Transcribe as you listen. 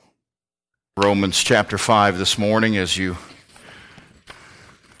Romans chapter 5 this morning, as you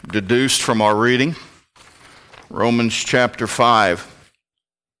deduced from our reading. Romans chapter 5.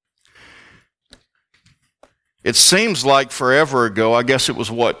 It seems like forever ago, I guess it was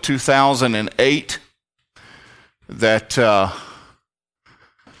 2008, that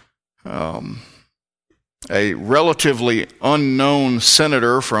a relatively unknown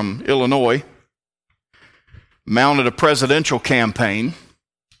senator from Illinois mounted a presidential campaign,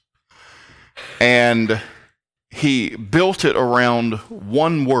 and he built it around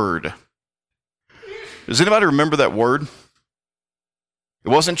one word. Does anybody remember that word? It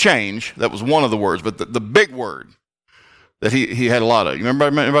wasn't change. That was one of the words, but the big word that he had a lot of.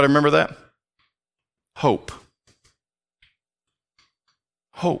 Anybody remember that? Hope.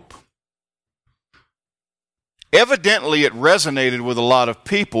 Hope. Evidently, it resonated with a lot of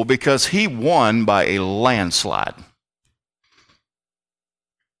people because he won by a landslide.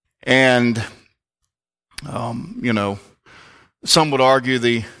 And, some would argue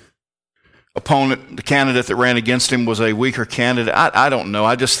the opponent, the candidate that ran against him, was a weaker candidate. I don't know.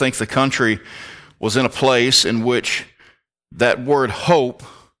 I just think the country was in a place in which that word hope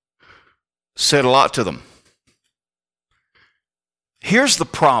said a lot to them. Here's the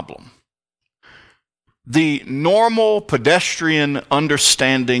problem. The normal pedestrian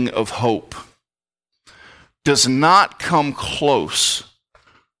understanding of hope does not come close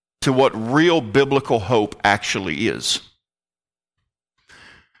to what real biblical hope actually is.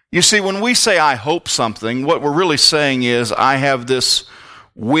 You see, when we say I hope something, what we're really saying is I have this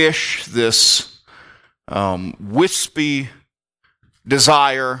wish, this wispy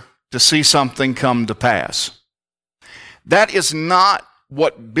desire to see something come to pass. That is not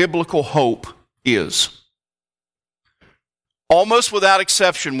what biblical hope is. Almost without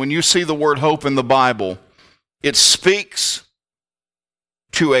exception, when you see the word hope in the Bible, it speaks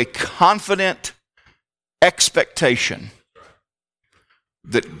to a confident expectation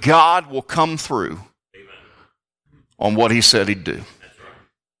that God will come through on what he said he'd do.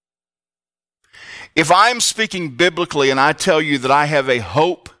 If I'm speaking biblically and I tell you that I have a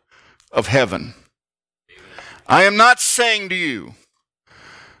hope of heaven, I am not saying to you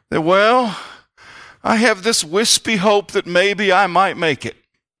that, well, I have this wispy hope that maybe I might make it.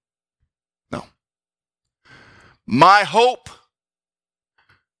 No. My hope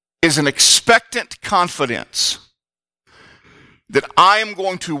is an expectant confidence that I am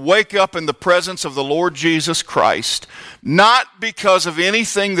going to wake up in the presence of the Lord Jesus Christ, not because of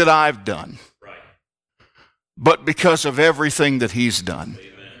anything that I've done, but because of everything that he's done.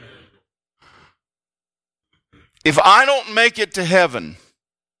 Amen. If I don't make it to heaven,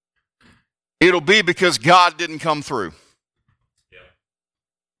 it'll be because God didn't come through. Yeah.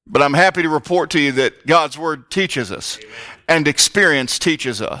 But I'm happy to report to you that God's Word teaches us, amen, and experience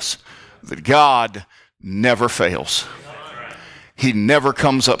teaches us that God never fails. Right. He never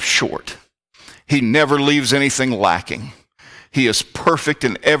comes up short. He never leaves anything lacking. He is perfect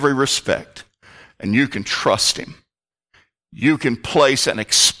in every respect, and you can trust him. You can place an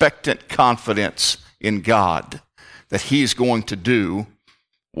expectant confidence in God that he's going to do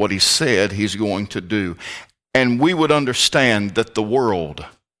what he said he's going to do. And we would understand that the world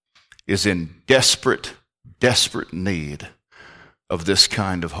is in desperate, desperate need of this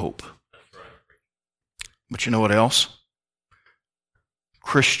kind of hope. That's right. But you know what else?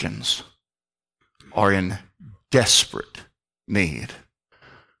 Christians are in desperate need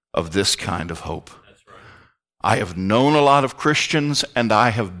of this kind of hope. That's right. I have known a lot of Christians, and I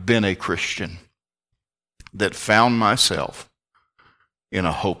have been a Christian that found myself in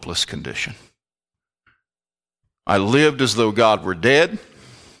a hopeless condition. I lived as though God were dead.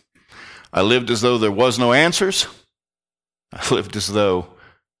 I lived as though there was no answers. I lived as though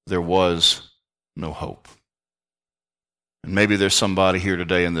there was no hope. And maybe there's somebody here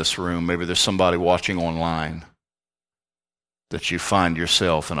today in this room, maybe there's somebody watching online, that you find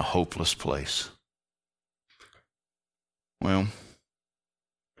yourself in a hopeless place. Well,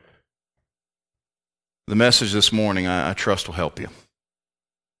 the message this morning, I trust, will help you.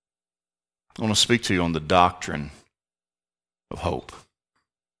 I want to speak to you on the doctrine of hope.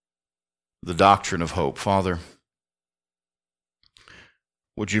 The doctrine of hope. Father,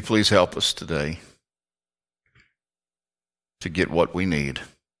 would you please help us today to get what we need,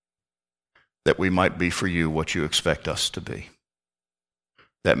 that we might be for you what you expect us to be.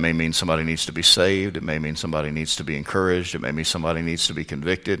 That may mean somebody needs to be saved. It may mean somebody needs to be encouraged. It may mean somebody needs to be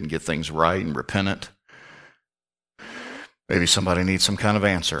convicted and get things right and repentant. Maybe somebody needs some kind of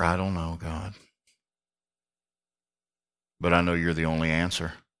answer. I don't know, God. But I know you're the only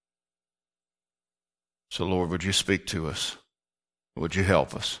answer. So, Lord, would you speak to us? Would you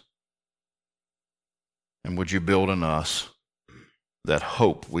help us? And would you build in us that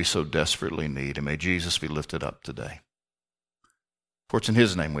hope we so desperately need? And may Jesus be lifted up today. For it's in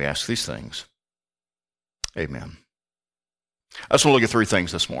his name we ask these things. Amen. I just want to look at three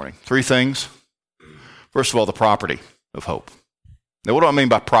things this morning. Three things. First of all, the property of hope. Now, what do I mean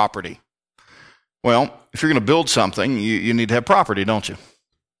by property? Well, if you're going to build something, you need to have property, don't you?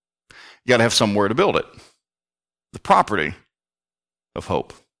 You got to have somewhere to build it. The property of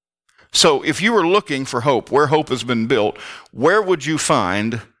hope. So if you were looking for hope, where hope has been built, where would you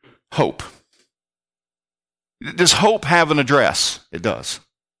find hope? Does hope have an address? It does.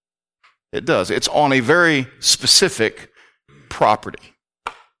 It does. It's on a very specific property.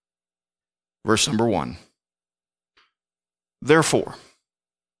 Verse number 1. Therefore,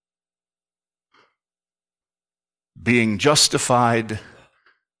 being justified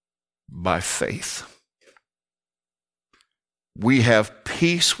by faith, we have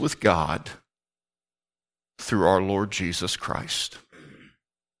peace with God through our Lord Jesus Christ,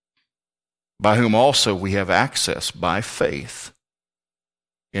 by whom also we have access by faith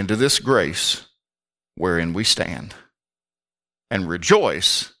into this grace wherein we stand, and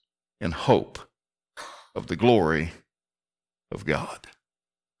rejoice in hope of the glory of God.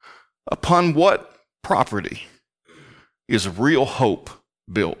 Upon what property is real hope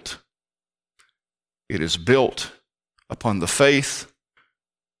built? It is built upon the faith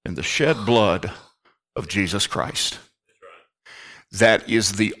and the shed blood of Jesus Christ. That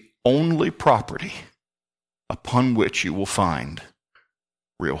is the only property upon which you will find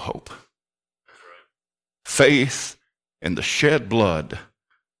real hope. Faith in the shed blood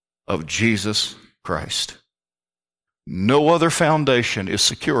of Jesus Christ. No other foundation is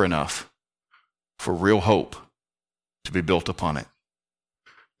secure enough for real hope to be built upon it.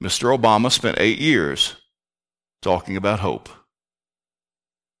 Mr. Obama spent 8 years talking about hope,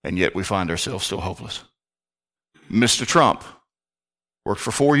 and yet we find ourselves still hopeless. Mr. Trump worked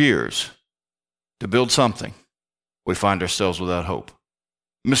for 4 years to build something. We find ourselves without hope.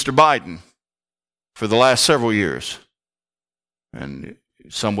 Mr. Biden, for the last several years, and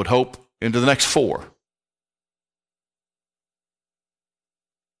some would hope into the next 4.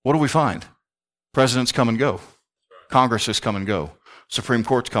 What do we find? Presidents come and go. Congresses come and go. Supreme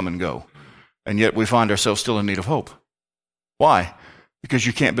Courts come and go. And yet we find ourselves still in need of hope. Why? Because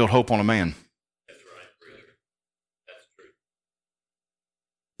you can't build hope on a man. That's right, preacher. That's true.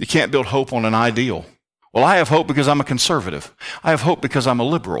 You can't build hope on an ideal. Well, I have hope because I'm a conservative. I have hope because I'm a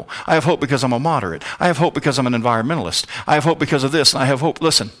liberal. I have hope because I'm a moderate. I have hope because I'm an environmentalist. I have hope because of this, and I have hope.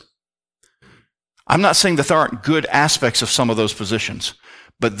 Listen, I'm not saying that there aren't good aspects of some of those positions,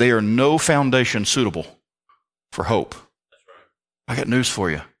 but they are no foundation suitable for hope. That's right. I got news for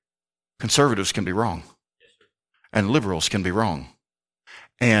you. Conservatives can be wrong. Yes, sir. And liberals can be wrong.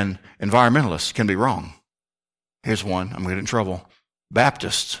 And environmentalists can be wrong. Here's one, I'm going to get in trouble.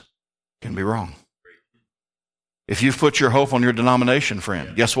 Baptists can be wrong. If you've put your hope on your denomination,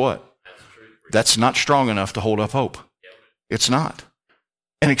 friend, guess what? That's not strong enough to hold up hope. It's not.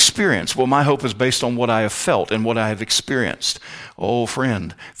 An experience. Well, my hope is based on what I have felt and what I have experienced. Oh,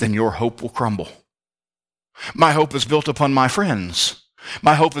 friend, then your hope will crumble. My hope is built upon my friends.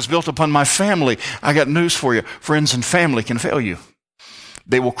 My hope is built upon my family. I got news for you. Friends and family can fail you.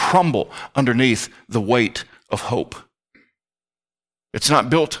 They will crumble underneath the weight of hope. It's not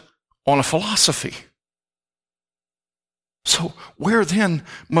built on a philosophy. So where then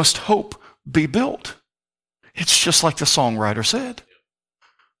must hope be built? It's just like the songwriter said.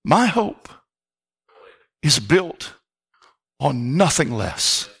 My hope is built on nothing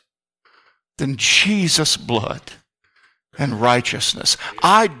less than Jesus' blood and righteousness.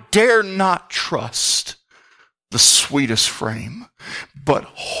 I dare not trust the sweetest frame, but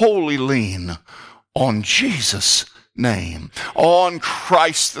wholly lean on Jesus' name. On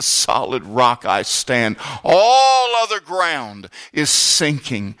Christ the solid rock I stand. All other ground is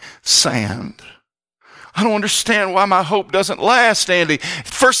sinking sand. I don't understand why my hope doesn't last, Andy.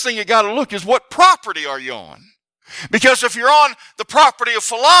 First thing you got to look is what property are you on? Because if you're on the property of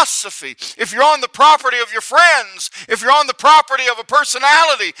philosophy, if you're on the property of your friends, if you're on the property of a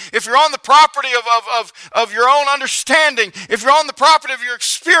personality, if you're on the property of your own understanding, if you're on the property of your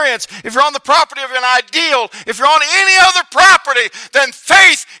experience, if you're on the property of an ideal, if you're on any other property than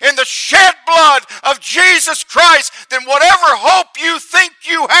faith in the shed blood of Jesus Christ, then whatever hope you think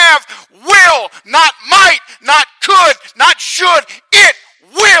you have will, not might, not could, not should, it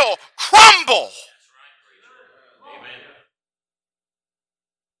will crumble.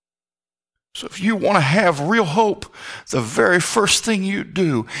 So if you want to have real hope, the very first thing you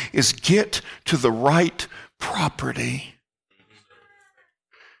do is get to the right property.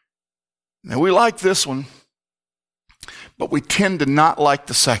 Now, we like this one, but we tend to not like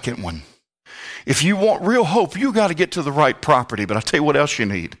the second one. If you want real hope, you got to get to the right property. But I'll tell you what else you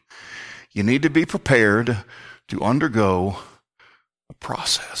need. You need to be prepared to undergo a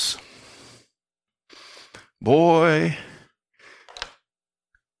process. Boy,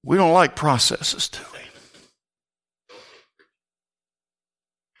 we don't like processes, do we?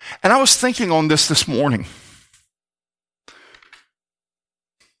 And I was thinking on this morning.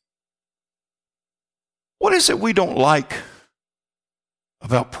 What is it we don't like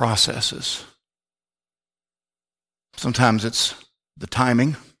about processes? Sometimes it's the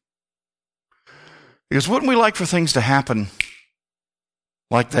timing. Because wouldn't we like for things to happen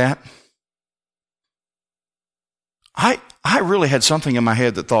like that? I really had something in my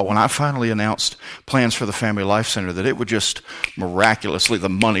head that thought when I finally announced plans for the Family Life Center that it would just miraculously, the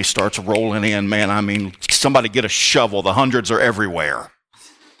money starts rolling in. Man, I mean, somebody get a shovel. The hundreds are everywhere.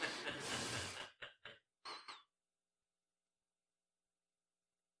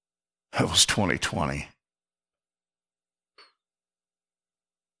 That was 2020.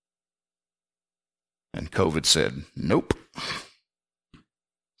 And COVID said, nope.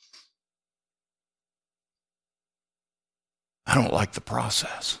 I don't like the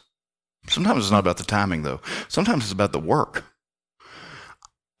process. Sometimes it's not about the timing, though. Sometimes it's about the work.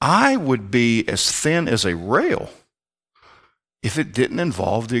 I would be as thin as a rail if it didn't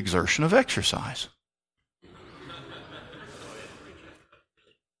involve the exertion of exercise.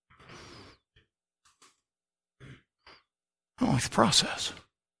 I don't like the process.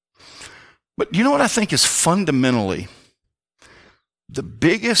 But you know what I think is fundamentally the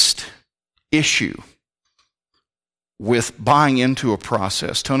biggest issue with buying into a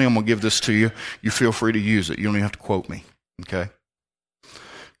process? Tony, I'm going to give this to you. You feel free to use it. You don't even have to quote me, okay?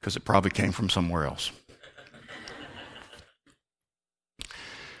 Because it probably came from somewhere else.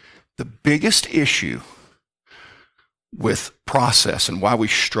 The biggest issue with process and why we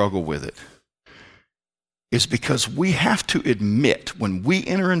struggle with it is because we have to admit, when we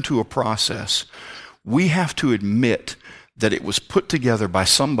enter into a process, we have to admit that it was put together by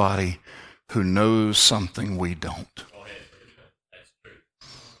somebody who knows something we don't. That's true.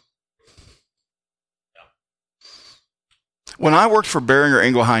 When I worked for Boehringer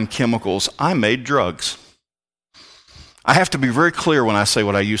Ingelheim Chemicals, I made drugs. I have to be very clear when I say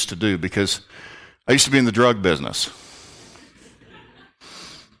what I used to do because I used to be in the drug business.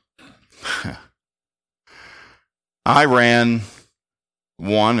 I ran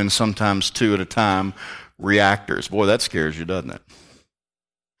one and sometimes two at a time reactors. Boy, that scares you, doesn't it?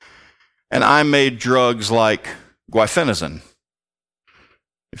 And I made drugs like guaifenesin.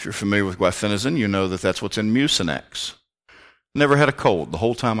 If you're familiar with guaifenesin, you know that that's what's in Mucinex. Never had a cold the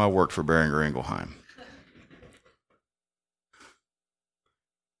whole time I worked for Boehringer Ingelheim.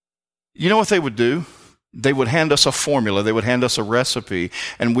 You know what they would do? They would hand us a formula, they would hand us a recipe,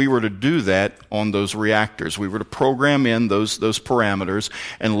 and we were to do that on those reactors. We were to program in those parameters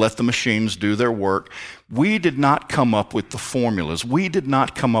and let the machines do their work. We did not come up with the formulas. We did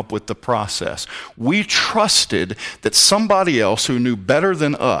not come up with the process. We trusted that somebody else who knew better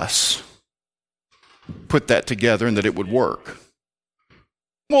than us put that together and that it would work.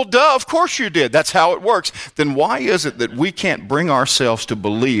 Well, duh, of course you did. That's how it works. Then why is it that we can't bring ourselves to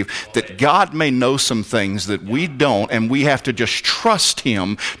believe that God may know some things that we don't, and we have to just trust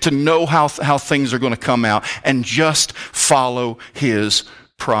Him to know how things are going to come out and just follow His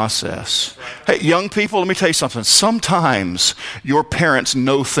process? Hey, young people, let me tell you something. Sometimes your parents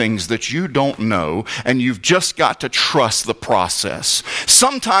know things that you don't know, and you've just got to trust the process.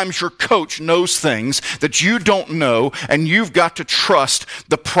 Sometimes your coach knows things that you don't know, and you've got to trust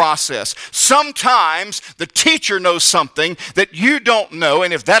the process. Sometimes the teacher knows something that you don't know,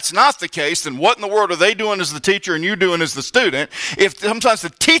 and if that's not the case, then what in the world are they doing as the teacher and you doing as the student? If sometimes the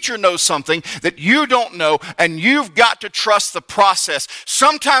teacher knows something that you don't know, and you've got to trust the process.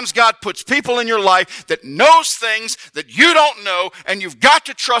 Sometimes God puts people in your life that knows things that you don't know, and you've got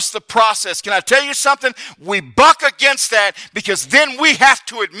to trust the process. Can I tell you something? We buck against that because then we have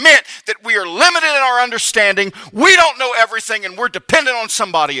to admit that we are limited in our understanding. We don't know everything, and we're dependent on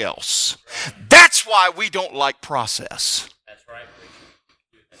somebody else. That's why we don't like process. That's right.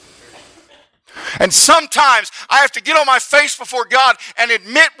 And sometimes I have to get on my face before God and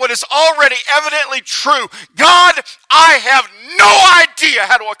admit what is already evidently true. God, I have no idea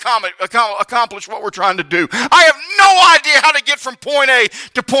how to accomplish what we're trying to do. I have no idea how to get from point A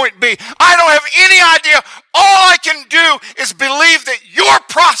to point B. I don't have any idea. All I can do is believe that your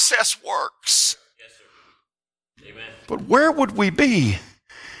process works. Yes, sir. Amen. But where would we be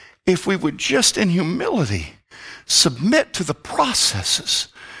if we would just in humility submit to the processes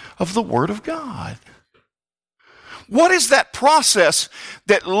of the Word of God. What is that process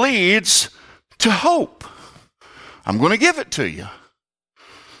that leads to hope? I'm going to give it to you.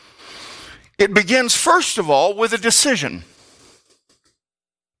 It begins, first of all, with a decision.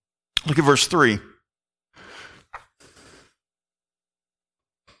 Look at verse 3.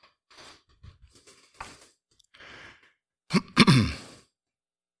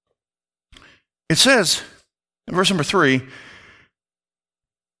 It says, in verse number 3,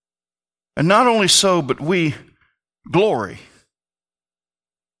 and not only so, but we glory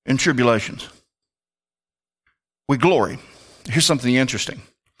in tribulations. We glory. Here's something interesting.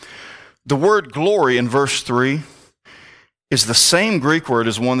 The word glory in verse 3 is the same Greek word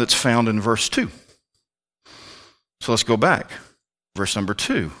as one that's found in verse 2. So let's go back. Verse number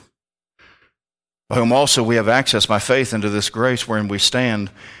 2. By whom also we have access by faith into this grace wherein we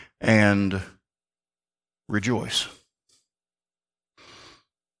stand and rejoice.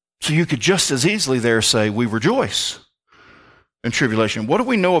 So you could just as easily there say, we rejoice in tribulation. What do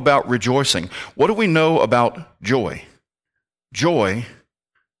we know about rejoicing? What do we know about joy? Joy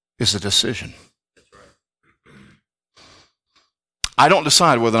is a decision. I don't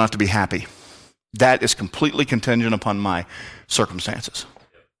decide whether or not to be happy. That is completely contingent upon my circumstances,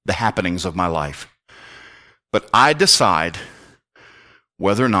 the happenings of my life. But I decide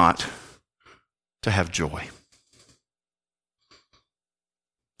whether or not to have joy.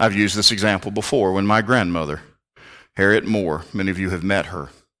 I've used this example before when my grandmother, Harriet Moore, many of you have met her,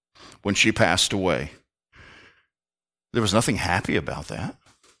 when she passed away. There was nothing happy about that.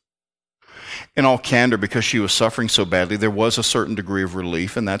 In all candor, because she was suffering so badly, there was a certain degree of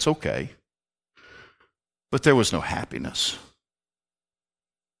relief, and that's okay. But there was no happiness.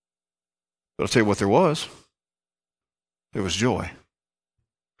 But I'll tell you what there was. There was joy.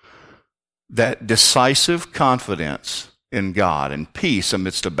 That decisive confidence in God and peace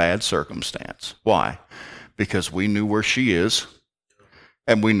amidst a bad circumstance. Why? Because we knew where she is,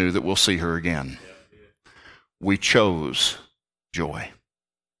 and we knew that we'll see her again. We chose joy.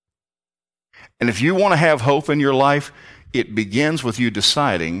 And if you want to have hope in your life, it begins with you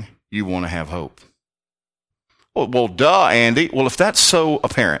deciding you want to have hope. Well, duh, Andy. Well, if that's so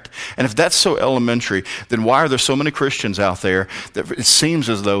apparent, and if that's so elementary, then why are there so many Christians out there that it seems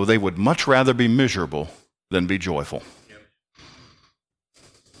as though they would much rather be miserable than be joyful?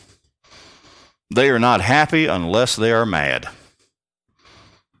 They are not happy unless they are mad.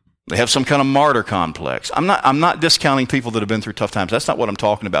 They have some kind of martyr complex. I'm not discounting people that have been through tough times. That's not what I'm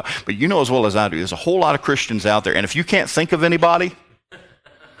talking about. But you know as well as I do, there's a whole lot of Christians out there, and if you can't think of anybody,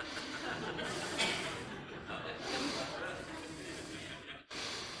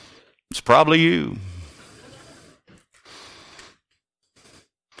 it's probably you.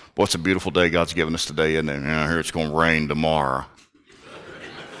 Boy, it's a beautiful day God's given us today, isn't it? I hear it's going to rain tomorrow.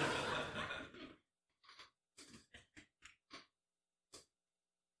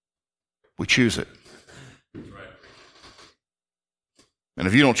 We choose it. And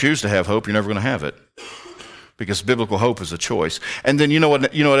if you don't choose to have hope, you're never going to have it. Because biblical hope is a choice. And then you know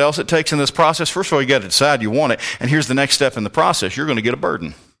what else it takes in this process? First of all, you got to decide you want it. And here's the next step in the process. You're going to get a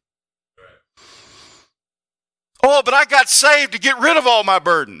burden. Oh, but I got saved to get rid of all my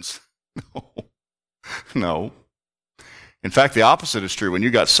burdens. No. In fact, the opposite is true. When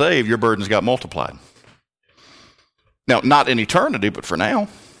you got saved, your burdens got multiplied. Now, not in eternity, but for now.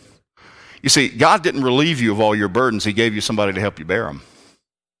 You see, God didn't relieve you of all your burdens. He gave you somebody to help you bear them.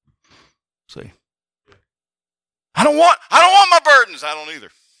 See? I don't want my burdens. I don't either.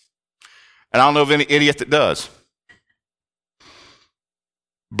 And I don't know of any idiot that does.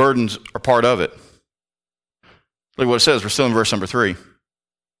 Burdens are part of it. Look what it says. We're still in verse number 3.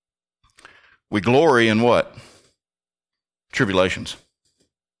 We glory in what? Tribulations.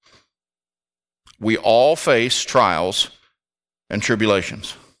 We all face trials and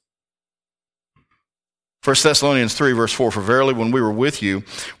tribulations. 1 Thessalonians 3, verse 4, for verily when we were with you,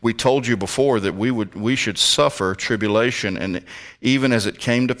 we told you before that we should suffer tribulation, and even as it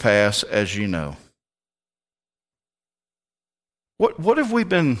came to pass, as ye know. What have we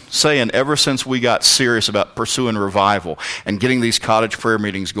been saying ever since we got serious about pursuing revival and getting these cottage prayer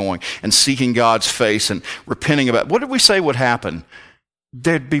meetings going and seeking God's face and repenting about? What did we say would happen?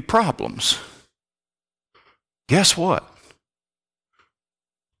 There'd be problems. Guess what?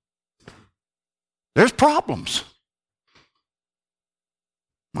 There's problems.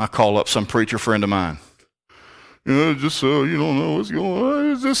 I call up some preacher friend of mine. Just so you don't know what's going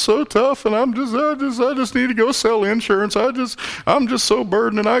on. It's just so tough, and I just need to go sell insurance. I'm just so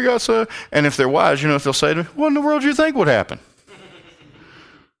burdened, and I got so. And if they're wise, if they'll say to me, "What in the world do you think would happen?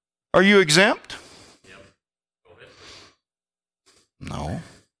 Are you exempt?" No.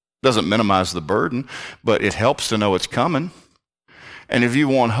 Doesn't minimize the burden, but it helps to know it's coming. And if you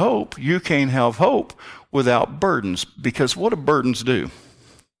want hope, you can't have hope without burdens, because what do burdens do?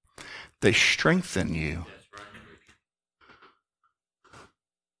 They strengthen you.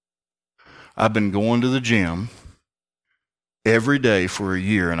 I've been going to the gym every day for a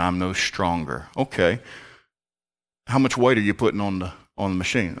year, and I'm no stronger. Okay. How much weight are you putting on the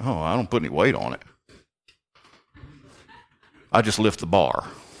machine? Oh, I don't put any weight on it. I just lift the bar.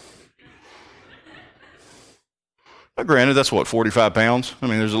 Now, granted, that's what, 45 pounds? I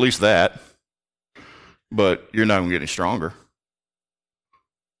mean, there's at least that. But you're not going to get any stronger.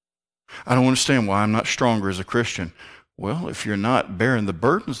 I don't understand why I'm not stronger as a Christian. Well, if you're not bearing the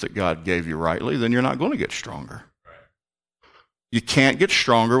burdens that God gave you rightly, then you're not going to get stronger. You can't get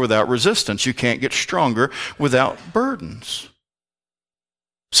stronger without resistance. You can't get stronger without burdens.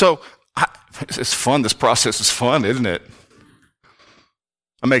 So, it's fun. This process is fun, isn't it?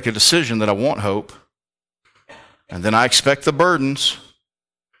 I make a decision that I want hope, and then I expect the burdens.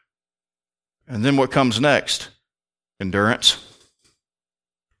 And then what comes next? Endurance.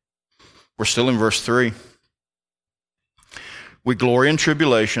 We're still in verse 3. We glory in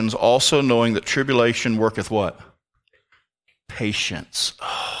tribulations, also knowing that tribulation worketh what? Patience.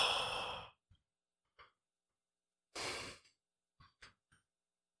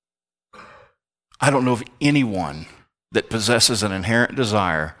 I don't know of anyone that possesses an inherent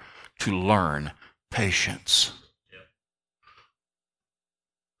desire to learn patience.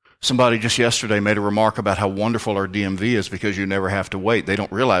 Somebody just yesterday made a remark about how wonderful our DMV is because you never have to wait. They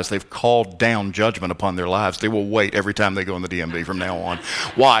don't realize they've called down judgment upon their lives. They will wait every time they go in the DMV from now on.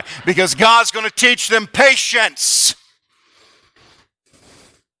 Why? Because God's going to teach them patience.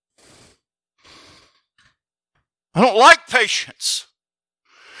 I don't like patience.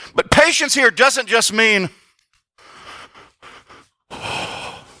 But patience here doesn't just mean,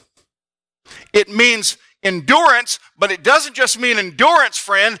 it means endurance, but it doesn't just mean endurance,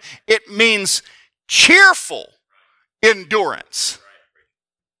 friend. It means cheerful endurance.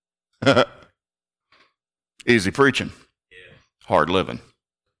 Easy preaching, hard living.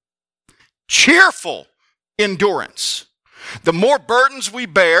 Cheerful endurance. The more burdens we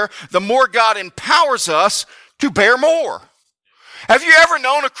bear, the more God empowers us to bear more. Have you ever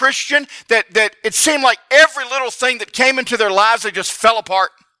known a Christian that it seemed like every little thing that came into their lives, they just fell apart?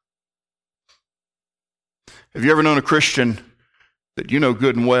 Have you ever known a Christian that you know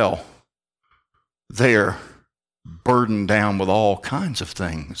good and well, they're burdened down with all kinds of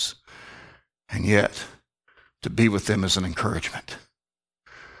things, and yet to be with them is an encouragement?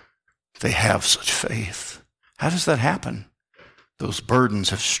 They have such faith. How does that happen? Those burdens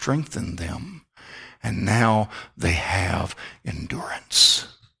have strengthened them, and now they have endurance.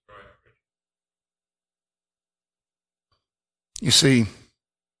 You see,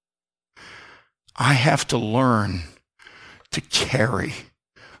 I have to learn to carry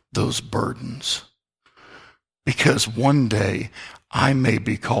those burdens, because one day I may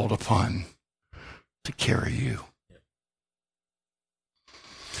be called upon to carry you.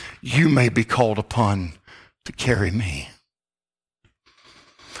 You may be called upon to carry me.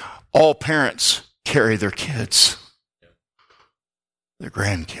 All parents carry their kids, their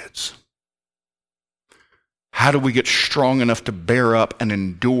grandkids. How do we get strong enough to bear up and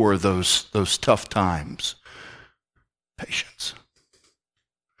endure those tough times? Patience.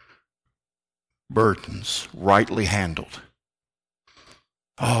 Burdens, rightly handled.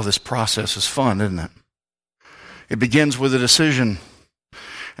 Oh, this process is fun, isn't it? It begins with a decision,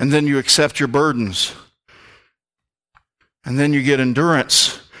 and then you accept your burdens, and then you get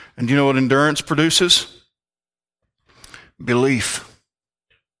endurance. And do you know what endurance produces? Belief.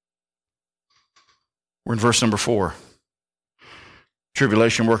 We're in verse number 4.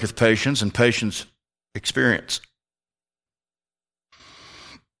 Tribulation worketh patience, and patience experience.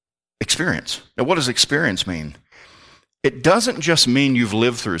 Experience. Now, what does experience mean? It doesn't just mean you've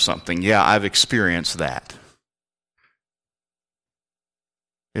lived through something. Yeah, I've experienced that.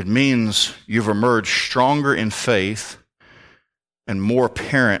 It means you've emerged stronger in faith and more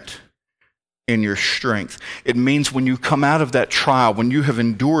apparent in your strength. It means when you come out of that trial, when you have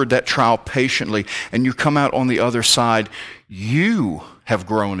endured that trial patiently, and you come out on the other side, you have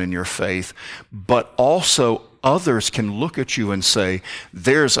grown in your faith, but also others can look at you and say,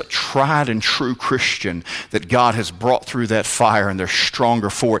 there's a tried and true Christian that God has brought through that fire, and they're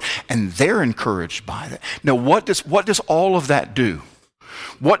stronger for it, and they're encouraged by that. Now, what does all of that do?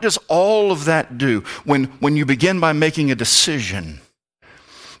 What does all of that do when you begin by making a decision?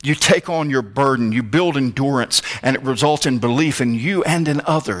 You take on your burden, you build endurance, and it results in belief in you and in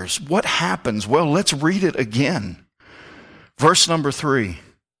others. What happens? Well, let's read it again. Verse number 3.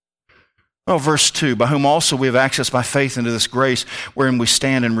 Oh, verse 2, by whom also we have access by faith into this grace wherein we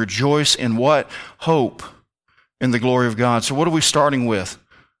stand and rejoice in what? Hope in the glory of God. So what are we starting with?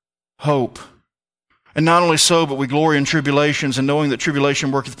 Hope. And not only so, but we glory in tribulations, and knowing that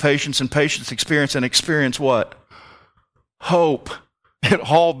tribulation worketh patience, and patience experience, and experience what? Hope. It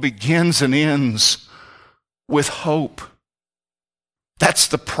all begins and ends with hope. That's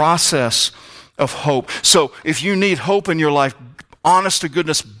the process of hope. So if you need hope in your life, honest to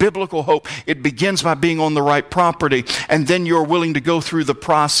goodness, biblical hope, it begins by being on the right property, and then you're willing to go through the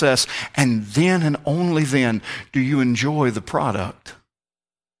process, and then and only then do you enjoy the product.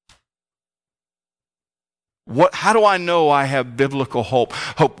 How do I know I have biblical hope?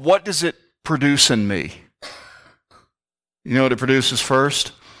 Hope, what does it produce in me? You know what it produces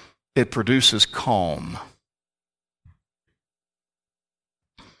first? It produces calm.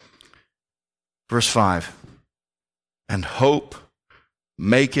 Verse 5, and hope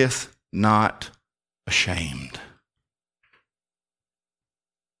maketh not ashamed.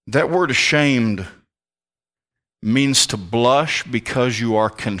 That word ashamed means to blush because you are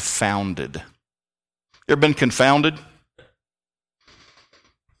confounded. You ever been confounded?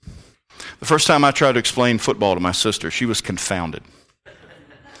 The first time I tried to explain football to my sister, she was confounded.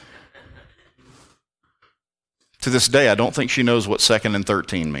 To this day, I don't think she knows what 2nd and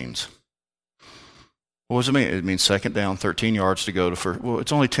 13 means. What does it mean? It means second down, 13 yards to go to first. Well,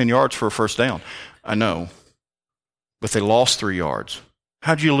 it's only 10 yards for a first down. I know. But they lost 3 yards.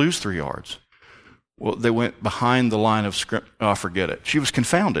 How'd you lose 3 yards? Well, they went behind the line of scrimmage. Oh, forget it. She was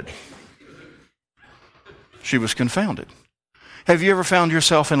confounded. She was confounded. Have you ever found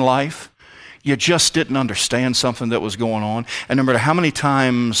yourself in life, you just didn't understand something that was going on? And no matter how many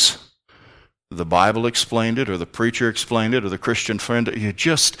times the Bible explained it, or the preacher explained it, or the Christian friend, you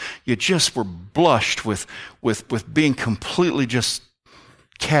just were blushed with being completely just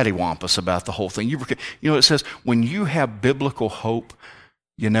cattywampus about the whole thing. You know, it says, when you have biblical hope,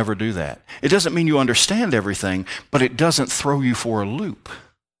 you never do that. It doesn't mean you understand everything, but it doesn't throw you for a loop.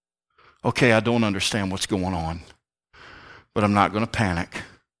 Okay, I don't understand what's going on, but I'm not going to panic.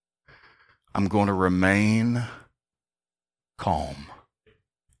 I'm going to remain calm.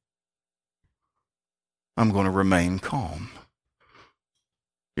 I'm going to remain calm.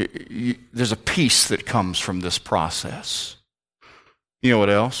 There's a peace that comes from this process. You know what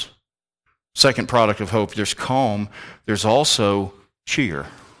else? Second product of hope, there's calm. There's also cheer.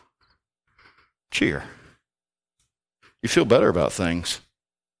 Cheer. You feel better about things.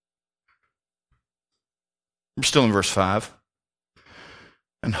 We're still in verse 5.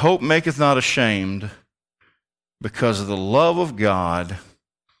 And hope maketh not ashamed, because of the love of God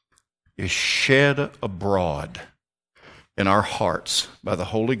is shed abroad in our hearts by the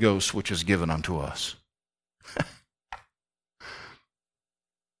Holy Ghost, which is given unto us.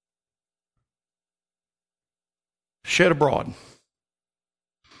 Shed abroad.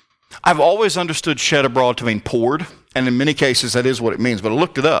 I've always understood shed abroad to mean poured, and in many cases that is what it means, but I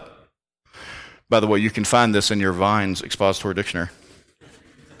looked it up. By the way, you can find this in your Vine's Expository Dictionary.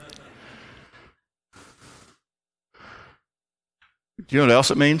 Do you know what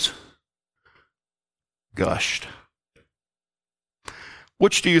else it means? Gushed.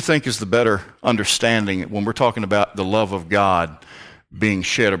 Which do you think is the better understanding when we're talking about the love of God being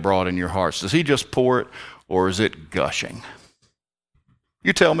shed abroad in your hearts? Does he just pour it, or is it gushing?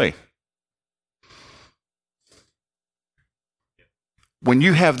 You tell me. When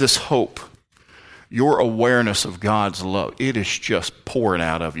you have this hope, your awareness of God's love, it is just pouring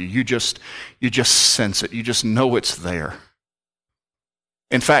out of you. You just sense it. You just know it's there.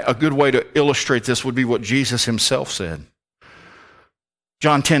 In fact, a good way to illustrate this would be what Jesus himself said.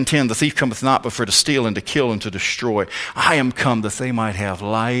 John 10:10, the thief cometh not but for to steal and to kill and to destroy. I am come that they might have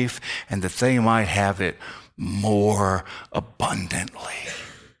life and that they might have it more abundantly.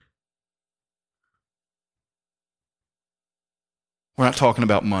 We're not talking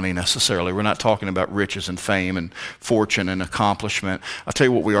about money necessarily. We're not talking about riches and fame and fortune and accomplishment. I'll tell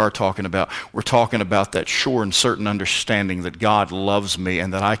you what we are talking about. We're talking about that sure and certain understanding that God loves me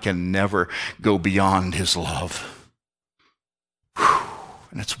and that I can never go beyond his love. Whew.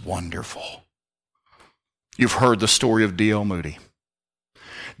 And it's wonderful. You've heard the story of D.L. Moody.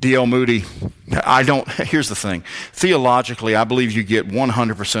 D.L. Moody, here's the thing. Theologically, I believe you get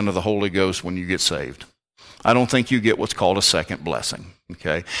 100% of the Holy Ghost when you get saved. I don't think you get what's called a second blessing,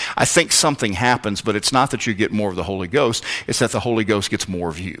 okay? I think something happens, but it's not that you get more of the Holy Ghost, it's that the Holy Ghost gets more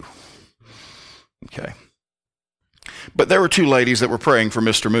of you, okay? But there were two ladies that were praying for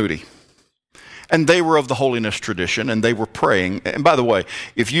Mr. Moody. And they were of the holiness tradition, and they were praying. And by the way,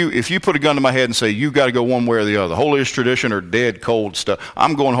 if you put a gun to my head and say, you got to go one way or the other, holiness tradition or dead, cold stuff,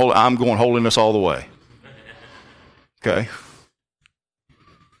 I'm going holiness all the way. Okay?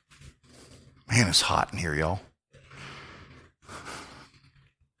 Man, it's hot in here, y'all.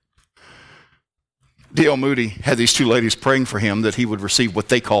 D.L. Moody had these two ladies praying for him that he would receive what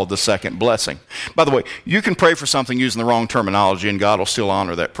they called the second blessing. By the way, you can pray for something using the wrong terminology, and God will still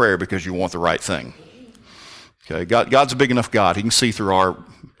honor that prayer because you want the right thing. Okay, God's a big enough God. He can see through our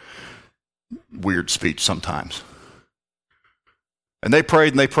weird speech sometimes. And they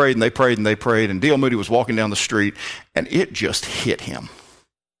prayed, and they prayed, and they prayed, and they prayed, and D.L. Moody was walking down the street, and it just hit him.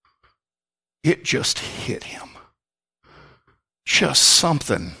 It just hit him. Just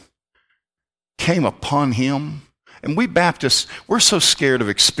something came upon him. And we Baptists, we're so scared of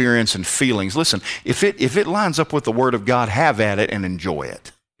experience and feelings. Listen, if it lines up with the Word of God, have at it and enjoy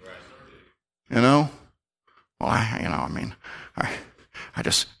it. You know? Well, I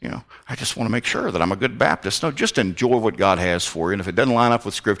just want to make sure that I'm a good Baptist. No, just enjoy what God has for you. And if it doesn't line up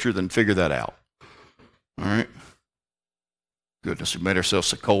with Scripture, then figure that out. All right? Goodness, we made ourselves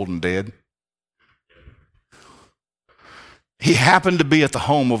so cold and dead. He happened to be at the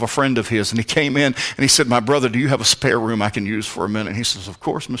home of a friend of his, and he came in, and he said, my brother, do you have a spare room I can use for a minute? And he says, of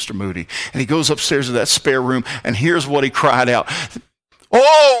course, Mr. Moody. And he goes upstairs to that spare room, and here's what he cried out.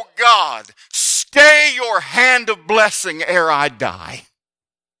 Oh, God, stay your hand of blessing ere I die.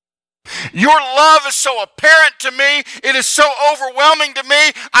 Your love is so apparent to me. It is so overwhelming to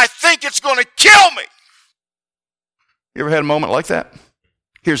me. I think it's going to kill me. You ever had a moment like that?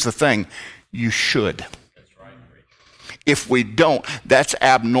 Here's the thing. You should. If we don't, that's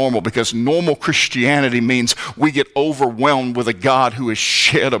abnormal, because normal Christianity means we get overwhelmed with a God who has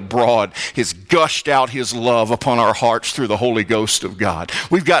shed abroad, has gushed out his love upon our hearts through the Holy Ghost of God.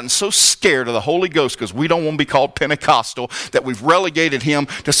 We've gotten so scared of the Holy Ghost because we don't want to be called Pentecostal that we've relegated him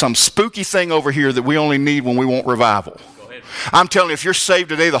to some spooky thing over here that we only need when we want revival. I'm telling you, if you're saved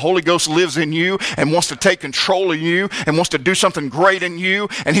today, the Holy Ghost lives in you and wants to take control of you and wants to do something great in you,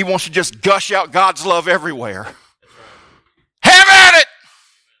 and he wants to just gush out God's love everywhere. Have at it.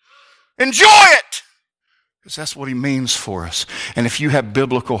 Enjoy it. Because that's what he means for us. And if you have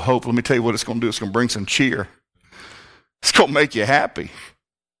biblical hope, let me tell you what it's going to do. It's going to bring some cheer. It's going to make you happy.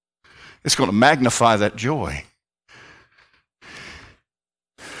 It's going to magnify that joy.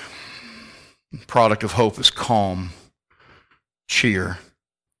 The product of hope is calm, cheer.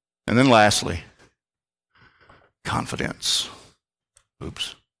 And then lastly, confidence.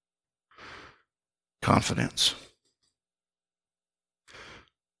 Confidence.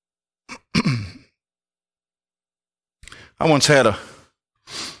 I once had a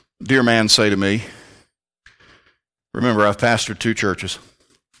dear man say to me, remember, I've pastored 2 churches.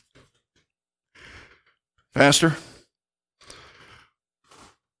 Pastor,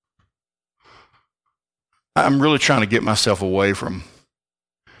 I'm really trying to get myself away from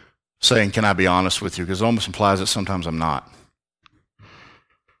saying, can I be honest with you? Because it almost implies that sometimes I'm not.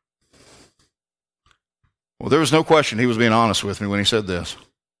 Well, there was no question he was being honest with me when he said this.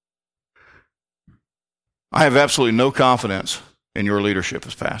 I have absolutely no confidence in your leadership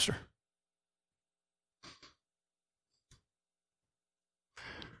as pastor.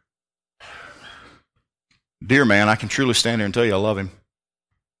 Dear man, I can truly stand here and tell you I love him.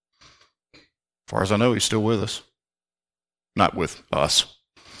 As far as I know, he's still with us. Not with us.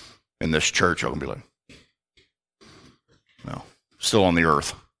 In this church, I'm going to be like, no, still on the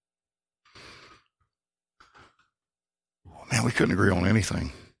earth. Man, we couldn't agree on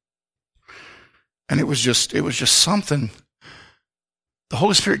anything. And it was just something the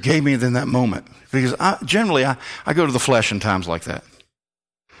Holy Spirit gave me in that moment. Because I go to the flesh in times like that.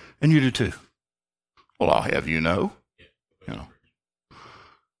 And you do too. Well, I'll have you know.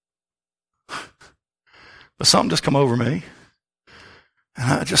 But something just come over me.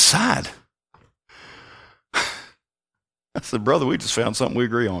 And I just sighed. I said, brother, we just found something we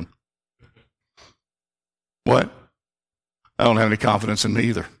agree on. What? I don't have any confidence in me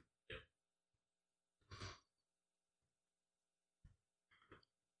either.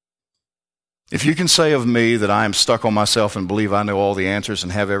 If you can say of me that I am stuck on myself and believe I know all the answers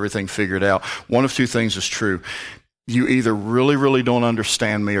and have everything figured out, one of 2 things is true. You either really, really don't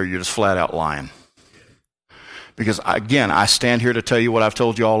understand me, or you're just flat out lying. Because again, I stand here to tell you what I've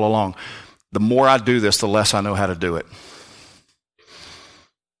told you all along. The more I do this, the less I know how to do it.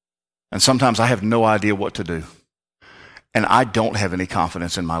 And sometimes I have no idea what to do. And I don't have any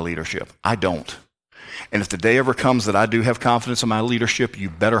confidence in my leadership. I don't. And if the day ever comes that I do have confidence in my leadership, you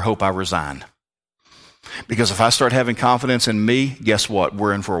better hope I resign. Because if I start having confidence in me, guess what?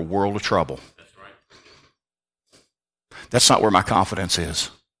 We're in for a world of trouble. That's right. That's not where my confidence is.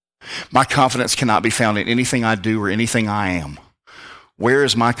 My confidence cannot be found in anything I do or anything I am. Where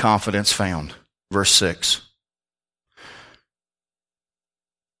is my confidence found? Verse 6.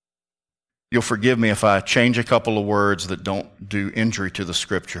 You'll forgive me if I change a couple of words that don't do injury to the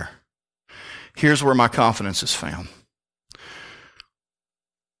Scripture. Here's where my confidence is found.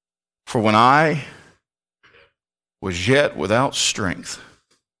 For when I was yet without strength,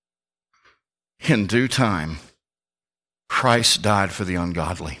 in due time, Christ died for the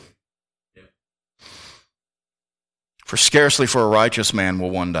ungodly. For scarcely for a righteous man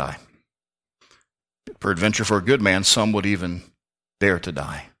will one die. Peradventure for a good man, some would even dare to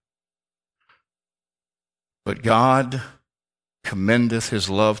die. But God commendeth his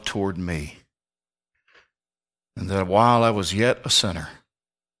love toward me, and that while I was yet a sinner,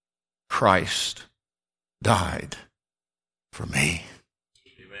 Christ died for me.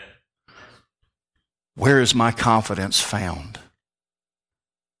 Amen. Where is my confidence found?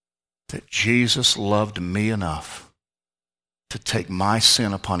 That Jesus loved me enough to take my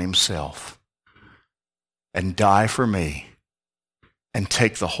sin upon himself and die for me, and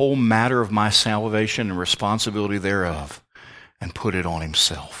take the whole matter of my salvation and responsibility thereof and put it on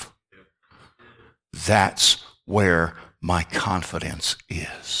himself. That's where my confidence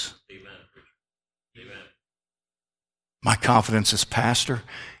is. Amen. My confidence as pastor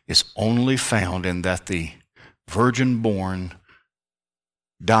is only found in that the virgin-born,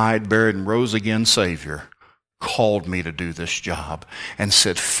 died, buried, and rose again Savior called me to do this job and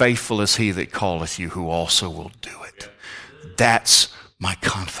said, faithful is he that calleth you, who also will do it. That's my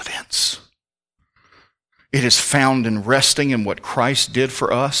confidence. It is found in resting in what Christ did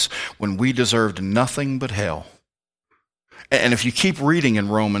for us when we deserved nothing but hell. And if you keep reading in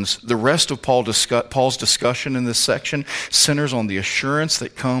Romans, the rest of Paul's discussion in this section centers on the assurance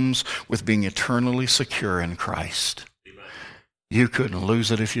that comes with being eternally secure in Christ. You couldn't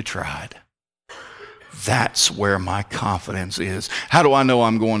lose it if you tried. That's where my confidence is. How do I know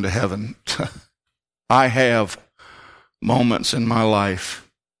I'm going to heaven? I have moments in my life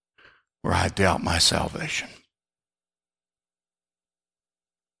where I doubt my salvation.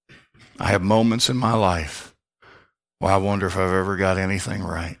 I have moments in my life where I wonder if I've ever got anything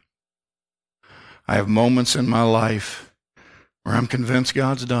right. I have moments in my life where I'm convinced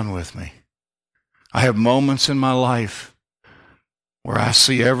God's done with me. I have moments in my life where I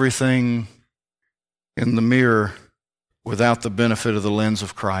see everything in the mirror without the benefit of the lens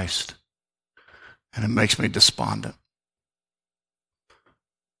of Christ, and it makes me despondent.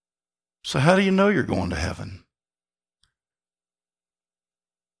 So how do you know you're going to heaven?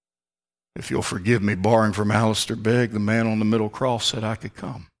 If you'll forgive me borrowing from Alistair Begg, the man on the middle cross said I could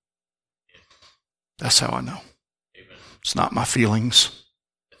come. That's how I know. Amen. It's not my feelings.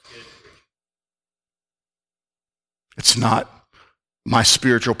 It's not my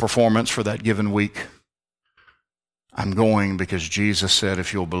spiritual performance for that given week. I'm going because Jesus said,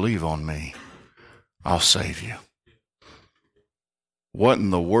 if you'll believe on me, I'll save you. What in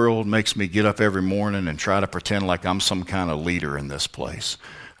the world makes me get up every morning and try to pretend like I'm some kind of leader in this place?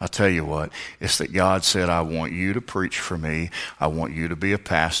 I'll tell you what, it's that God said, I want you to preach for me, I want you to be a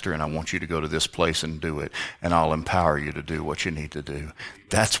pastor, and I want you to go to this place and do it, and I'll empower you to do what you need to do.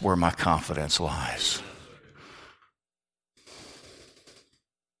 That's where my confidence lies.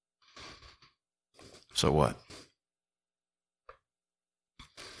 So what?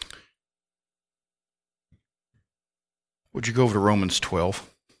 Would you go over to Romans 12?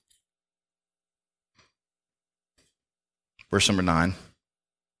 Verse number 9.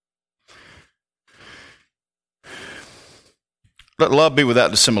 Let love be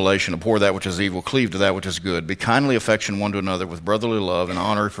without dissimulation. Abhor that which is evil. Cleave to that which is good. Be kindly affectioned one to another with brotherly love and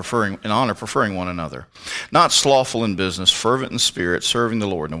honor, preferring one another. Not slothful in business, fervent in spirit, serving the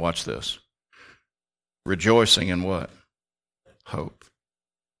Lord. Now watch this. Rejoicing in what? Hope.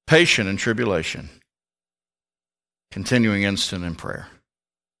 Patient in tribulation. Continuing instant in prayer.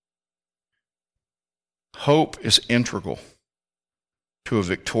 Hope is integral to a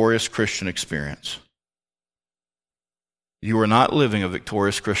victorious Christian experience. You are not living a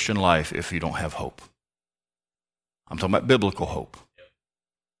victorious Christian life if you don't have hope. I'm talking about biblical hope.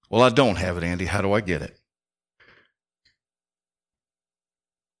 Well, I don't have it, Andy. How do I get it?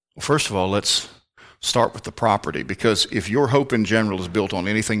 Well, first of all, let's start with the property, because if your hope in general is built on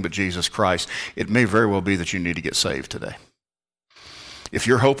anything but Jesus Christ, it may very well be that you need to get saved today. If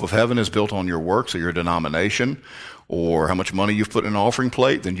your hope of heaven is built on your works or your denomination or how much money you've put in an offering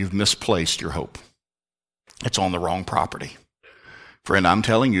plate, then you've misplaced your hope. It's on the wrong property. Friend, I'm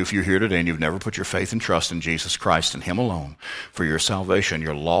telling you, if you're here today and you've never put your faith and trust in Jesus Christ and Him alone for your salvation,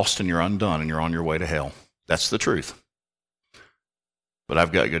 you're lost and you're undone and you're on your way to hell. That's the truth. But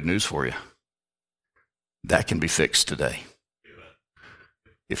I've got good news for you. That can be fixed today.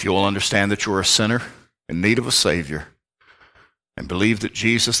 If you'll understand that you're a sinner in need of a Savior and believe that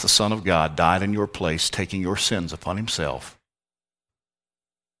Jesus, the Son of God, died in your place, taking your sins upon himself,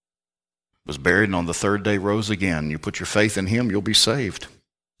 was buried, and on the third day rose again. You put your faith in him, you'll be saved.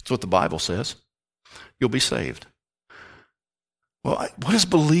 That's what the Bible says. You'll be saved. Well, what does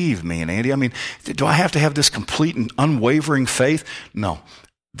believe mean, Andy? I mean, do I have to have this complete and unwavering faith? No.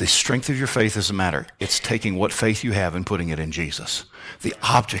 The strength of your faith doesn't matter. It's taking what faith you have and putting it in Jesus. The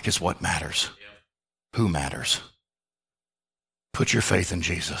object is what matters. Who matters? Put your faith in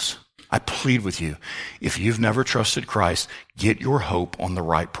Jesus. I plead with you, if you've never trusted Christ, get your hope on the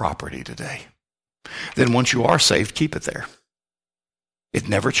right property today. Then once you are saved, keep it there. It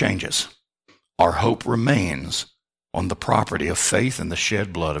never changes. Our hope remains on the property of faith in the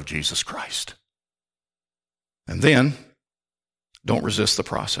shed blood of Jesus Christ. And then, don't resist the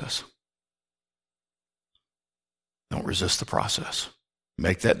process. Don't resist the process.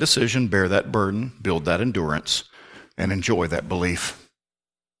 Make that decision, bear that burden, build that endurance, and enjoy that belief.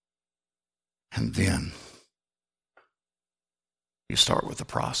 And then you start with the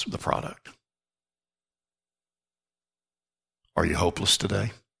product. Are you hopeless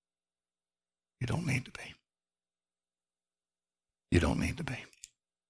today? You don't need to be. You don't need to be.